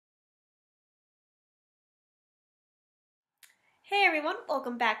Hey everyone,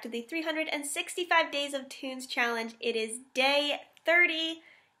 welcome back to the 365 Days of Tunes Challenge. It is day 30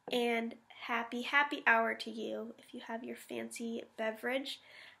 and happy hour to you if you have your fancy beverage.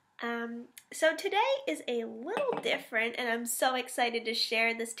 So today is a little different and I'm so excited to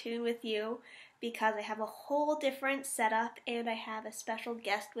share this tune with you because I have a whole different setup and I have a special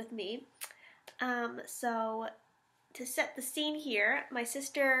guest with me. So to set the scene here, my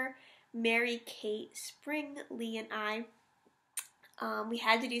sister Mary Kate Springley and I we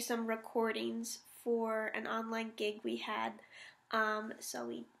had to do some recordings for an online gig we had. So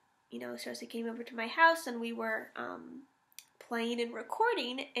we, Cersei came over to my house and we were playing and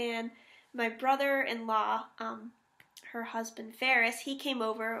recording. And my brother-in-law, her husband Faris, he came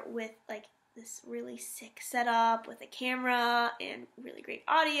over with like this really sick setup with a camera and really great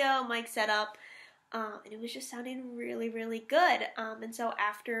audio, mic setup. And it was just sounding really good. And so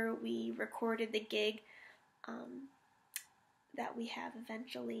after we recorded the gig, that we have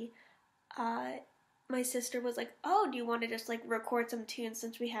eventually, my sister was like, oh, do you want to just like record some tunes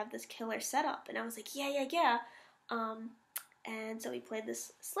since we have this killer setup? And I was like, yeah. And so we played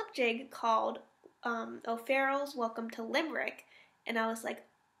this slip jig called OFarrell's Welcome to Limerick. And I was like,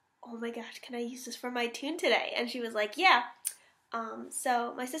 oh my gosh, can I use this for my tune today? And she was like, yeah.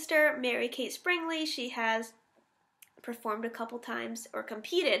 So my sister, Mary Kate Springley, she has performed a couple times, or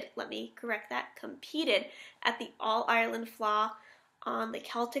competed, let me correct that, competed at the All-Ireland Fleadh on the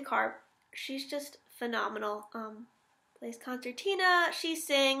Celtic Harp. She's just phenomenal. Plays concertina, she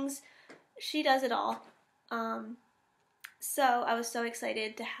sings, she does it all. So I was so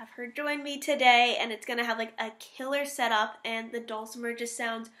excited to have her join me today, and it's gonna have like a killer setup, and the dulcimer just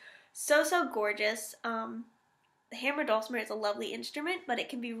sounds so gorgeous. The hammer dulcimer is a lovely instrument, but it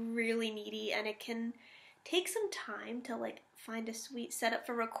can be really needy, and it can take some time to like find a sweet setup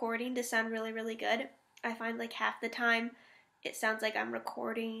for recording to sound really good. I find like half the time it sounds like I'm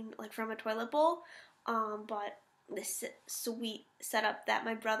recording like from a toilet bowl, but this sweet setup that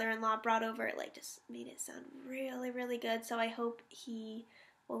my brother-in-law brought over, it like just made it sound really good. So I hope he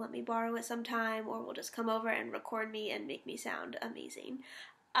will let me borrow it sometime, or will just come over and record me and make me sound amazing.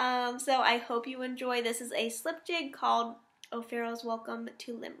 So I hope you enjoy. This is a slip jig called OFarrell's Welcome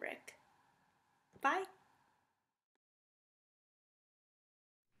to Limerick. Bye.